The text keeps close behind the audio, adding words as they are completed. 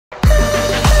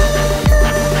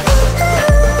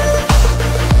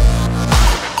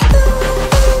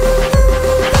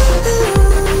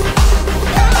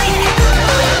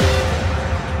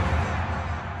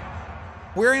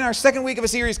our second week of a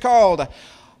series called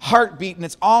Heartbeat, and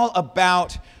it's all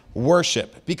about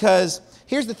worship. Because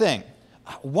here's the thing.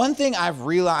 One thing I've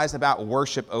realized about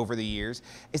worship over the years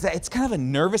is that it's kind of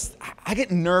I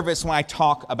get nervous when I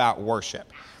talk about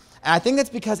worship. And I think that's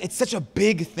because it's such a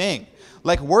big thing.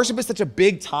 Like, worship is such a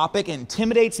big topic, it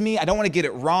intimidates me. I don't want to get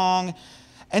it wrong.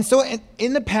 And so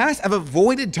in the past, I've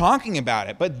avoided talking about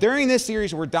it. But during this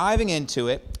series, we're diving into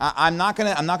it. I'm not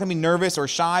gonna be nervous or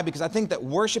shy, because I think that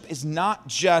worship is not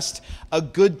just a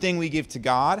good thing we give to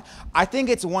God. I think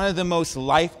it's one of the most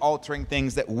life-altering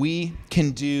things that we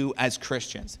can do as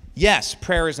Christians. Yes,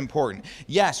 prayer is important.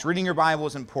 Yes, reading your Bible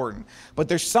is important. But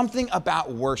there's something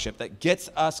about worship that gets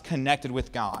us connected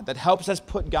with God, that helps us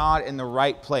put God in the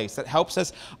right place, that helps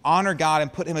us honor God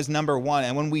and put him as number one.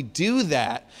 And when we do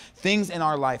that, things in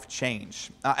our life change.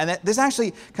 This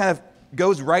actually kind of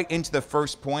goes right into the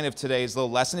first point of today's little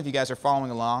lesson, if you guys are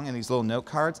following along in these little note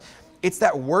cards. It's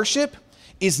that worship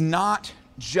is not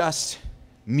just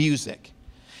music.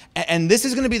 And this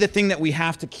is going to be the thing that we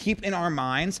have to keep in our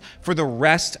minds for the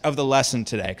rest of the lesson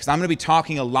today, because I'm going to be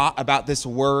talking a lot about this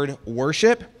word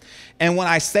worship. And when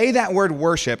I say that word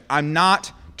worship, I'm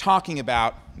not talking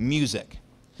about music.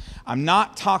 I'm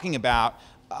not talking about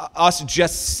us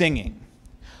just singing.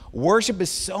 Worship is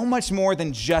so much more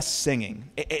than just singing.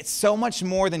 It's so much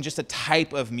more than just a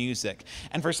type of music.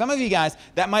 And for some of you guys,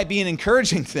 that might be an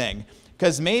encouraging thing,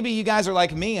 because maybe you guys are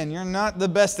like me and you're not the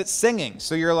best at singing.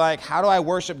 So you're like, how do I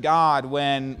worship God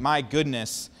when, my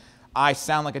goodness, I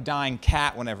sound like a dying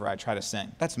cat whenever I try to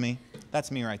sing? That's me. That's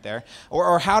me right there.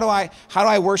 Or how do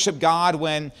I worship God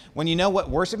when you know what?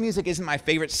 Worship music isn't my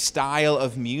favorite style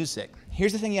of music.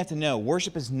 Here's the thing you have to know.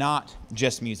 Worship is not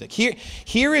just music.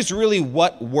 Here is really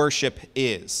what worship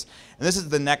is. And this is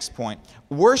the next point.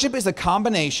 Worship is a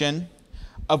combination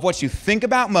of what you think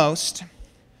about most,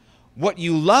 what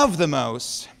you love the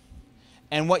most,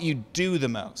 and what you do the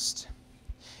most.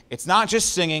 It's not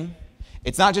just singing.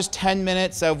 It's not just 10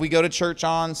 minutes of we go to church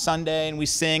on Sunday and we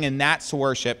sing and that's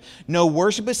worship. No,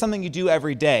 worship is something you do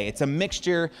every day. It's a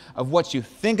mixture of what you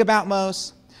think about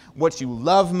most, what you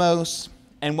love most,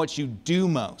 and what you do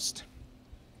most.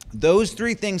 Those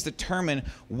three things determine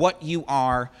what you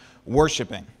are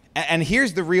worshiping. And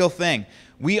here's the real thing.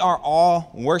 We are all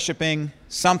worshiping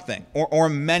something or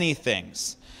many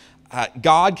things.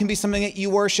 God can be something that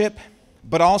you worship,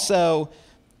 but also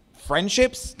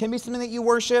friendships can be something that you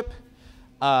worship.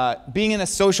 Being in a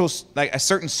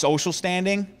certain social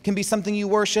standing can be something you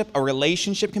worship. A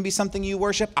relationship can be something you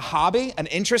worship. A hobby, an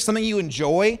interest, something you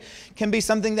enjoy can be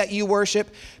something that you worship,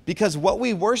 because what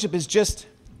we worship is just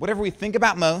whatever we think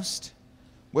about most,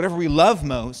 whatever we love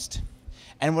most,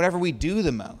 and whatever we do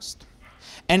the most.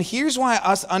 And here's why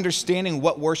us understanding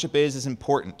what worship is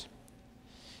important.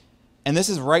 And this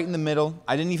is right in the middle.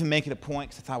 I didn't even make it a point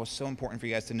because I thought it was so important for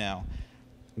you guys to know.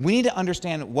 We need to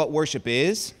understand what worship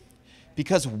is,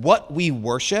 because what we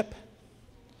worship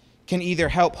can either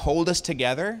help hold us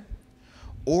together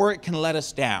or it can let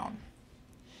us down.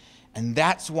 And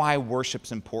that's why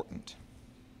worship's important.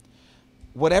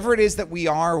 Whatever it is that we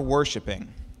are worshiping,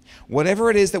 whatever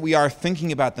it is that we are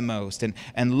thinking about the most and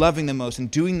loving the most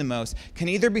and doing the most, can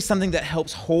either be something that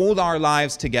helps hold our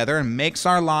lives together and makes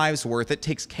our lives worth it,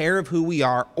 takes care of who we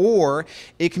are, or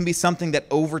it can be something that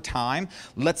over time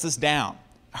lets us down,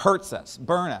 hurts us,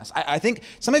 burn us. I think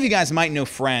some of you guys might know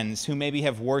friends who maybe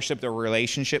have worshiped a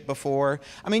relationship before.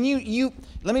 I mean,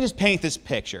 let me just paint this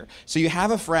picture. So you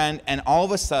have a friend, and all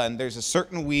of a sudden there's a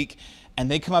certain week and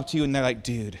they come up to you and they're like,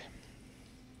 dude,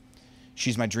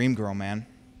 she's my dream girl, man.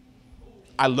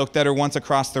 I looked at her once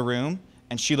across the room,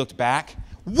 and she looked back.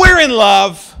 We're in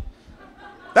love.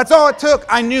 That's all it took.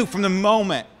 I knew from the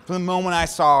moment I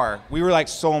saw her. We were like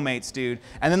soulmates, dude.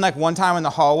 And then like one time in the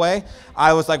hallway,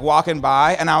 I was like walking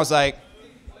by, and I was like,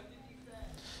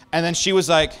 and then she was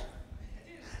like,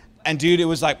 and dude, it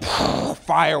was like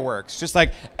fireworks, just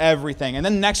like everything. And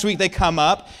then next week they come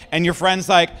up, and your friend's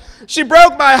like, she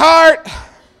broke my heart.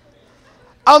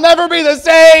 I'll never be the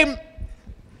same.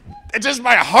 It's just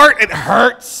my heart, it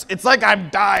hurts. It's like I'm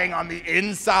dying on the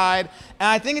inside. And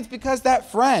I think it's because that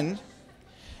friend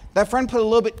put a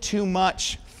little bit too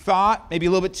much thought, maybe a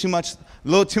little too much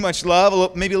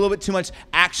love, maybe a little bit too much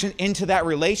action into that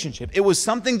relationship. It was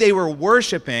something they were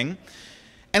worshiping,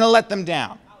 and it let them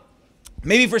down.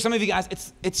 Maybe for some of you guys,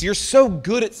 it's you're so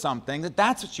good at something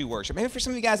that's what you worship. Maybe for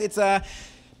some of you guys, it's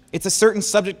a certain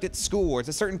subject at school, or it's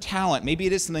a certain talent. Maybe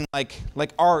it is something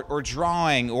like art or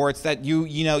drawing, or it's that you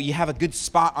have a good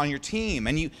spot on your team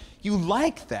and you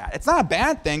like that. It's not a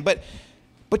bad thing, but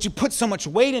you put so much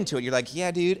weight into it. You're like,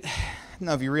 yeah, dude, I don't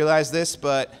know if you realize this,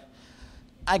 but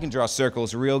I can draw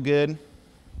circles real good.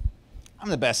 I'm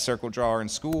the best circle drawer in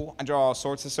school. I draw all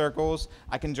sorts of circles.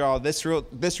 I can draw this real.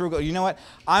 You know what?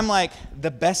 I'm like the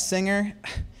best singer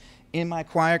in my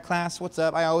choir class. What's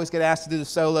up? I always get asked to do the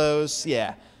solos.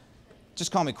 Yeah,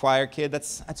 just call me choir kid.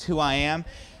 That's who I am.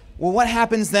 Well, what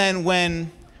happens then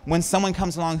when someone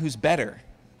comes along who's better?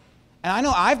 And I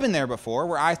know I've been there before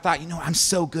where I thought, I'm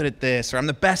so good at this or I'm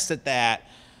the best at that.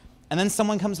 And then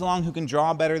someone comes along who can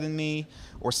draw better than me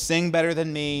or sing better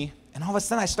than me. And all of a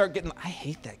sudden I start getting, I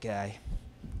hate that guy.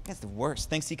 That's the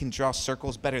worst. Thinks he can draw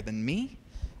circles better than me?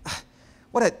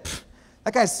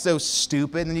 That guy's so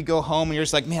stupid. And then you go home and you're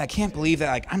just like, man, I can't believe that.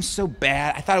 Like, I'm so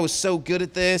bad. I thought I was so good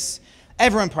at this.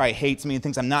 Everyone probably hates me and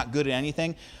thinks I'm not good at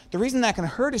anything. The reason that can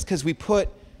hurt is because we put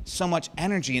so much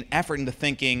energy and effort into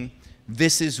thinking,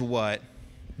 this is what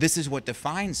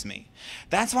defines me.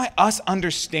 That's why us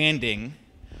understanding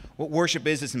what worship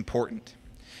is important.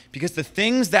 Because the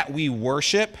things that we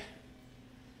worship,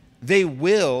 they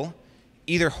will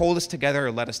either hold us together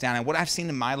or let us down. And what I've seen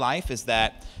in my life is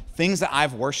that things that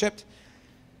I've worshiped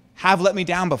have let me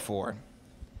down before,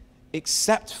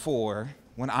 except for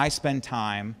when I spend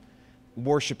time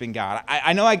worshiping God.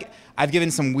 I know I've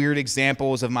given some weird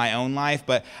examples of my own life,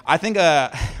 but I think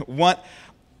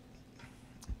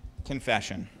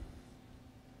confession.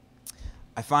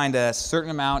 I find a certain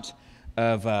amount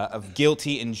of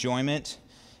guilty enjoyment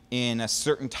in a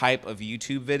certain type of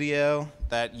YouTube video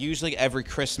that usually every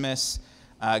Christmas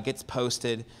gets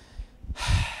posted.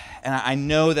 And I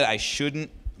know that I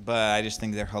shouldn't, but I just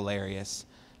think they're hilarious.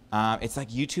 It's like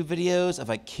YouTube videos of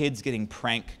like kids getting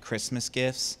prank Christmas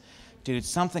gifts. Dude,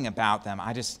 something about them,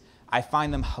 I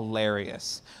find them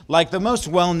hilarious. Like the most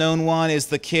well-known one is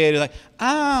the kid like,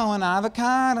 oh, an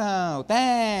avocado,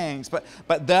 thanks.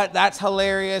 But that's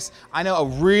hilarious. I know a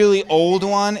really old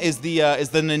one is the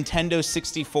Nintendo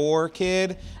 64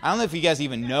 kid. I don't know if you guys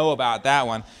even know about that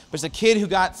one, but it's a kid who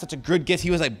got such a good gift. He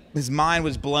was like, his mind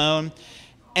was blown.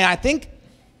 And I think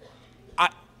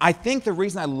the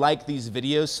reason I like these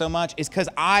videos so much is because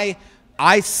I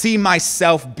see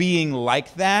myself being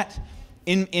like that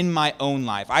in my own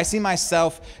life. I see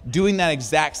myself doing that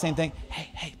exact same thing.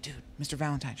 Hey, dude, Mr.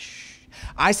 Valentine, shh.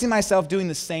 I see myself doing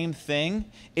the same thing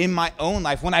in my own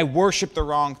life when I worship the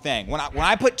wrong thing. When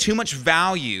I put too much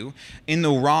value in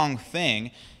the wrong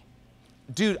thing,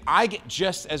 dude, I get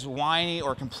just as whiny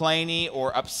or complainy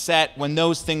or upset when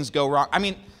those things go wrong. I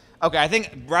mean, okay, I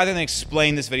think rather than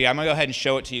explain this video, I'm going to go ahead and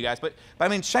show it to you guys. But I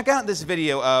mean, check out this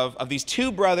video of these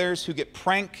two brothers who get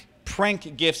prank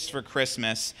gifts for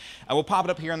Christmas. We'll pop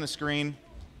it up here on the screen.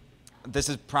 This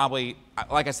is probably,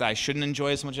 like I said, I shouldn't enjoy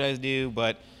it as much as I do,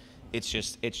 but it's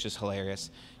just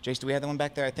hilarious. Jace, do we have that one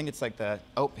back there? I think it's like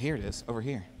oh, here it is, over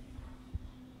here.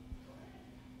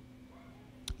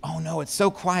 Oh no, it's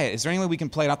so quiet. Is there any way we can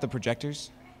play it off the projectors?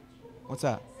 What's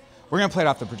up? We're going to play it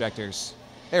off the projectors.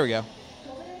 There we go.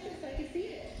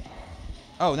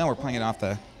 Oh no, we're playing it off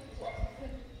the...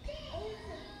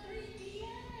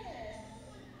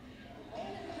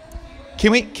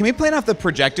 Can we play it off the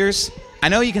projectors? I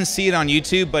know you can see it on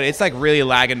YouTube, but it's like really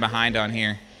lagging behind on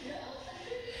here.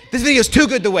 This video is too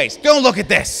good to waste. Don't look at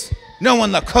this. No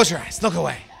one look. Close your eyes. Look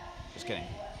away. Just kidding.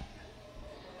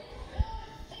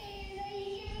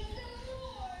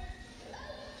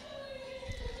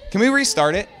 Can we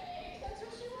restart it?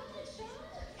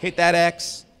 Hit that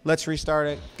X. Let's restart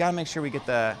it. Gotta make sure we get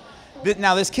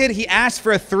Now this kid, he asked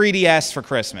for a 3DS for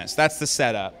Christmas. That's the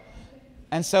setup.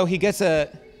 And so he gets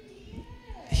a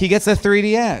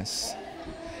 3DS.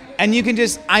 And you can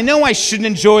I know I shouldn't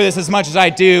enjoy this as much as I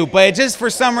do, but it just,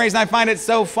 for some reason, I find it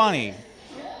so funny.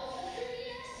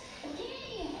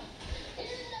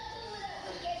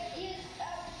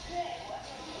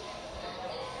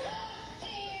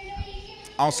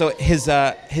 Also,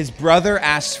 his brother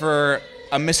asked for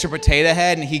a Mr. Potato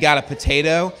Head, and he got a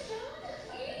potato.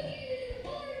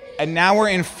 And now we're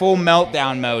in full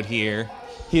meltdown mode here.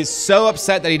 He is so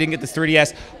upset that he didn't get this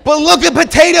 3DS. But look at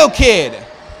Potato Kid!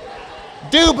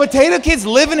 Dude, Potato Kid's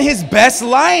living his best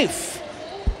life.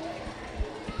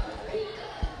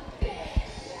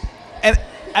 And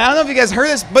I don't know if you guys heard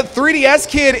this, but 3DS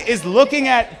Kid is looking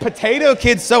at Potato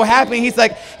Kid so happy. He's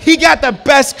like, he got the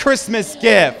best Christmas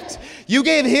gift. You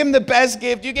gave him the best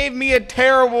gift. You gave me a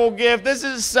terrible gift. This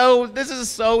is so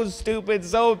stupid,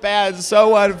 so bad,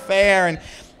 so unfair.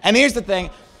 And here's the thing.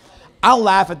 I'll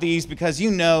laugh at these because you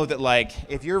know that, like,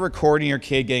 if you're recording your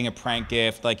kid getting a prank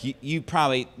gift, like he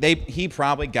probably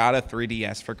got a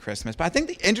 3DS for Christmas. But I think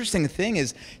the interesting thing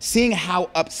is seeing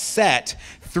how upset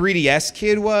 3DS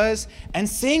Kid was and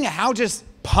seeing how just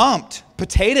pumped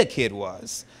Potato Kid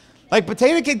was. Like,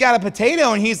 Potato Kid got a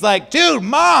potato and he's like, dude,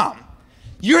 Mom,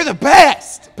 you're the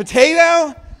best.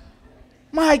 Potato?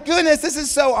 my goodness, this is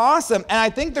so awesome. And I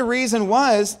think the reason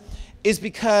is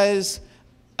because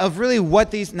of really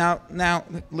what these, now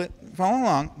follow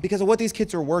along, because of what these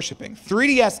kids are worshiping.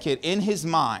 3DS kid in his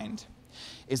mind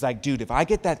is like, dude, if I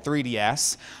get that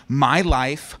 3DS, my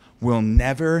life will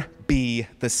never be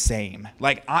the same.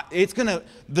 Like,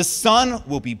 the sun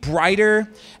will be brighter,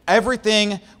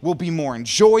 everything will be more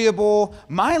enjoyable,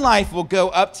 my life will go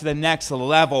up to the next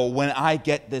level when I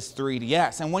get this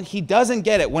 3DS. And when he doesn't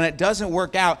get it, when it doesn't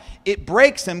work out, it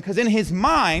breaks him, because in his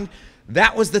mind,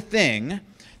 that was the thing that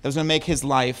was gonna make his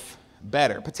life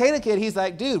better. Potato kid, he's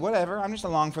like, dude, whatever, I'm just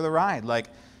along for the ride. Like,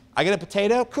 I get a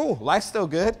potato, cool, life's still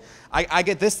good. I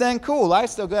get this thing, cool,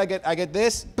 life's still good. I get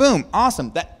this, boom,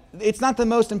 awesome. It's not the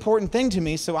most important thing to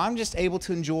me, so I'm just able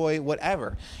to enjoy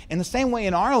whatever. In the same way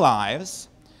in our lives,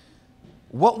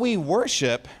 what we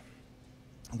worship,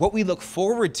 what we look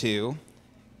forward to,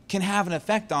 can have an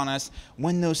effect on us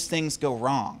when those things go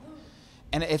wrong.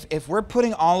 And if we're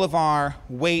putting all of our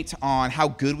weight on how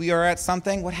good we are at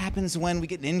something, what happens when we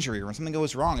get an injury or when something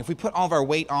goes wrong? If we put all of our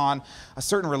weight on a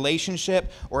certain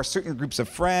relationship or a certain groups of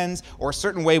friends or a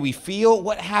certain way we feel,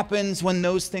 what happens when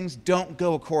those things don't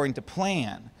go according to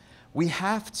plan? We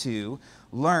have to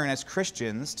learn as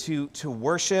Christians to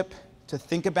worship, to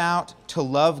think about, to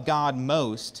love God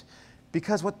most,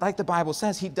 because like the Bible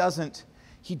says, He doesn't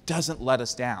let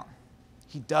us down.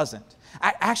 He doesn't.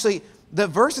 Actually, the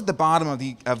verse at the bottom of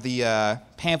the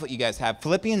pamphlet you guys have,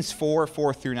 Philippians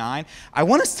 4:4-9, I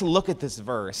want us to look at this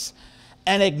verse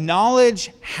and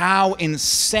acknowledge how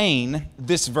insane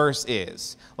this verse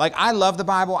is. Like, I love the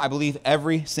Bible. I believe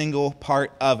every single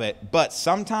part of it. But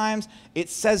sometimes it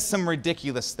says some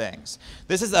ridiculous things.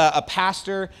 This is a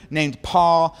pastor named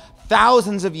Paul,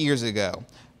 thousands of years ago,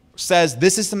 says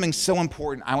this is something so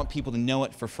important, I want people to know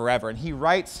it for forever. And he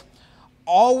writes,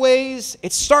 always,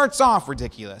 it starts off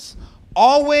ridiculous,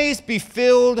 always be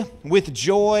filled with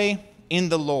joy in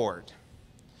the Lord.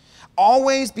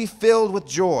 Always be filled with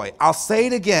joy. I'll say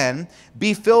it again,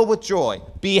 be filled with joy.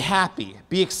 Be happy,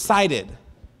 be excited.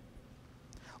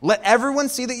 Let everyone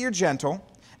see that you're gentle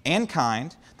and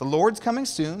kind. The Lord's coming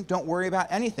soon. Don't worry about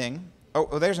anything.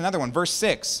 Oh, there's another one, verse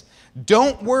 6.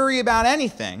 Don't worry about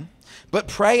anything, but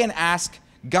pray and ask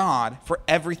God for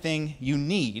everything you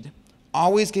need,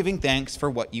 always giving thanks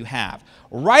for what you have.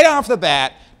 Right off the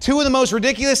bat, two of the most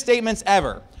ridiculous statements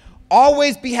ever.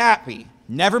 Always be happy,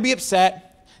 never be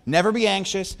upset, never be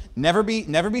anxious, never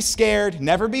be scared,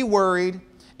 never be worried.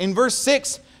 In verse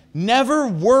 6, never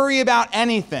worry about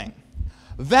anything.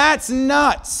 That's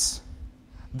nuts.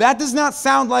 That does not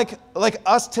sound like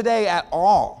us today at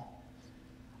all.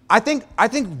 I think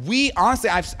we, honestly,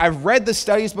 I've read the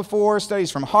studies before,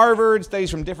 studies from Harvard, studies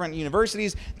from different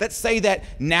universities that say that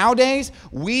nowadays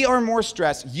we are more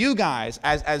stressed. You guys,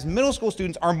 as middle school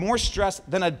students, are more stressed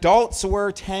than adults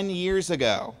were 10 years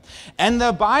ago. And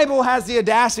the Bible has the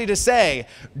audacity to say,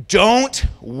 don't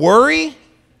worry.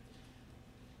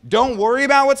 Don't worry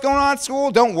about what's going on at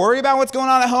school. Don't worry about what's going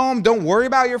on at home. Don't worry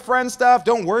about your friend stuff.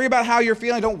 Don't worry about how you're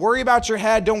feeling. Don't worry about your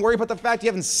head. Don't worry about the fact you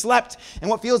haven't slept in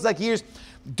what feels like years.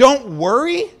 Don't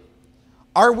worry.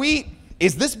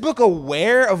 Is this book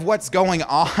aware of what's going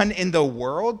on in the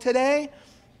world today?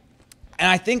 And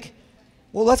I think,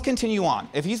 well, let's continue on.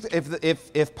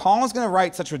 If Paul is going to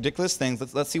write such ridiculous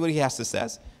things, let's see what he has to say.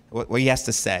 What he has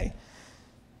to say.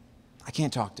 I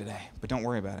can't talk today, but don't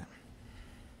worry about it.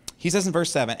 He says in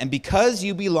verse 7, and because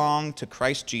you belong to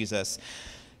Christ Jesus,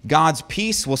 God's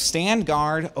peace will stand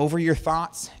guard over your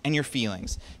thoughts and your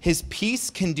feelings. His peace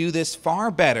can do this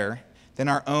far better than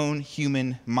our own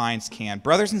human minds can.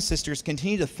 Brothers and sisters,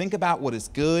 continue to think about what is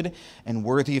good and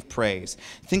worthy of praise.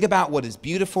 Think about what is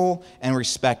beautiful and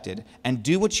respected, and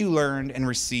do what you learned and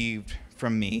received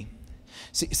from me.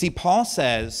 See, Paul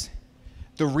says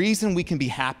the reason we can be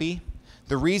happy,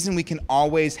 the reason we can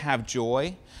always have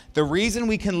joy, the reason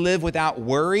we can live without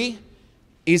worry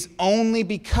is only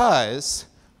because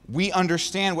we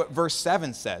understand what verse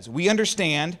 7 says. We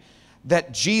understand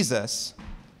that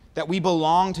that we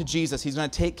belong to Jesus. He's going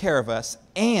to take care of us,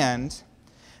 and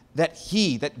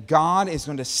that God is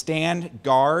going to stand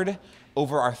guard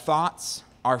over our thoughts,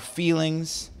 our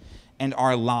feelings, and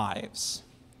our lives.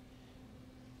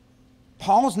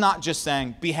 Paul's not just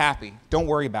saying, be happy, don't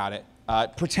worry about it.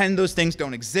 Pretend those things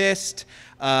don't exist.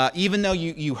 Even though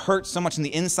you hurt so much on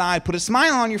the inside, put a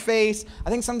smile on your face. I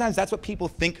think sometimes that's what people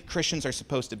think Christians are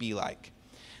supposed to be like.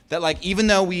 That even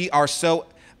though we are so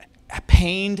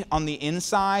pained on the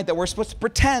inside, that we're supposed to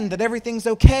pretend that everything's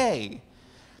okay.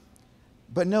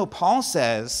 But no, Paul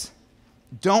says,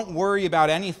 don't worry about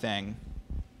anything,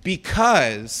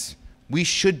 because we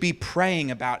should be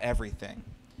praying about everything.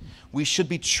 We should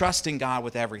be trusting God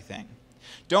with everything.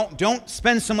 Don't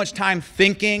spend so much time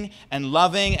thinking and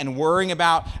loving and worrying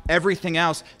about everything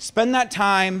else. Spend that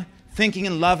time thinking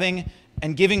and loving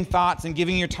and giving thoughts and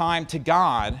giving your time to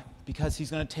God, because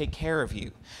he's going to take care of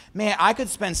you. Man, I could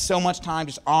spend so much time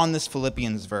just on this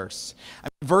Philippians verse.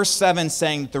 Verse 7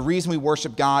 saying the reason we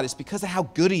worship God is because of how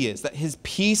good he is, that his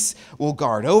peace will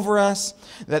guard over us,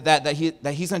 that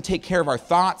he's going to take care of our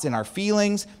thoughts and our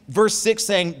feelings. Verse 6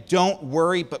 saying don't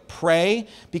worry but pray,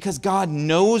 because God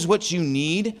knows what you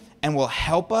need and will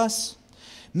help us.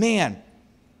 Man,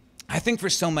 I think for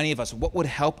so many of us, what would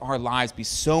help our lives be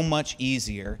so much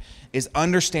easier is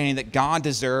understanding that God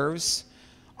deserves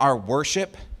our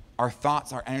worship, our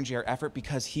thoughts, our energy, our effort,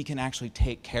 because he can actually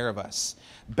take care of us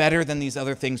better than these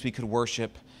other things we could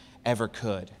worship ever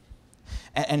could.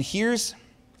 And here's,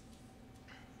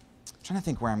 I'm trying to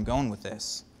think where I'm going with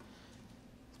this,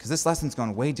 because this lesson's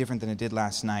going way different than it did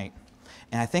last night.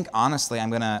 And I think honestly, I'm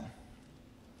gonna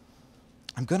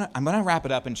wrap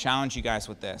it up and challenge you guys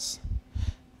with this.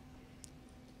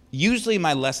 Usually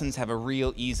my lessons have a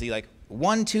real easy, like,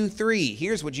 1, 2, 3,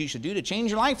 here's what you should do to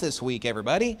change your life this week,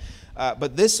 everybody.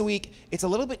 But this week, it's a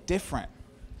little bit different.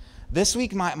 This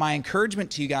week, my encouragement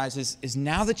to you guys is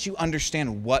now that you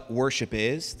understand what worship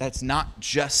is, that's not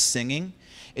just singing.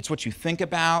 It's what you think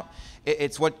about.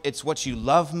 It's what you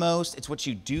love most. It's what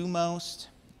you do most.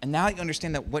 And now that you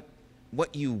understand that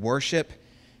what you worship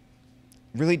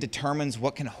really determines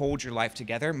what can hold your life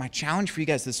together, my challenge for you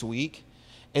guys this week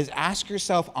is ask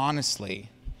yourself honestly,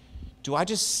 do I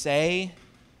just say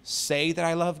that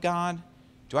I love God?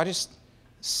 Do I just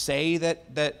say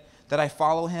that I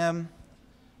follow him?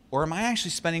 Or am I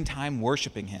actually spending time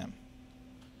worshiping him?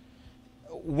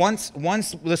 Once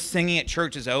the singing at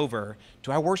church is over,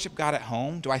 do I worship God at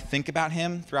home? Do I think about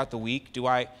him throughout the week? Do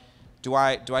I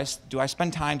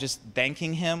spend time just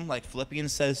thanking him like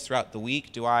Philippians says throughout the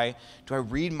week? Do I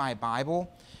read my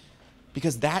Bible?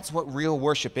 Because that's what real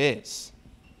worship is.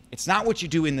 It's not what you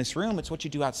do in this room, it's what you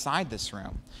do outside this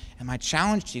room. And my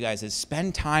challenge to you guys is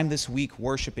spend time this week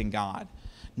worshiping God.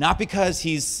 Not because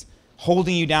he's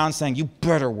holding you down saying, you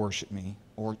better worship me.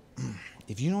 Or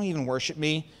if you don't even worship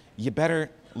me, you better,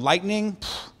 lightning,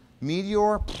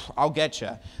 meteor, I'll get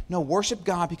you. No, worship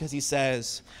God because he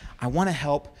says, I want to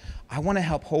help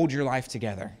hold your life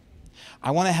together.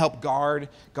 I want to help guard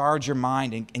your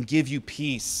mind and give you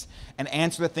peace and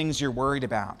answer the things you're worried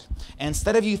about. And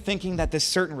instead of you thinking that this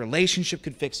certain relationship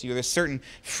could fix you, or this certain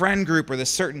friend group, or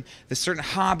this certain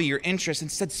hobby or interest,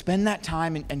 instead spend that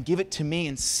time and give it to me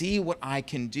and see what I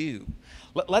can do.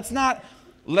 Let's not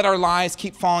let our lives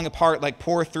keep falling apart like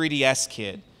poor 3DS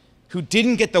kid who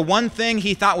didn't get the one thing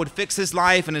he thought would fix his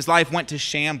life and his life went to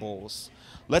shambles.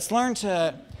 Let's learn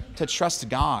to trust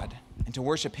God and to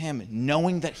worship him,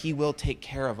 knowing that he will take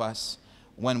care of us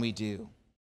when we do.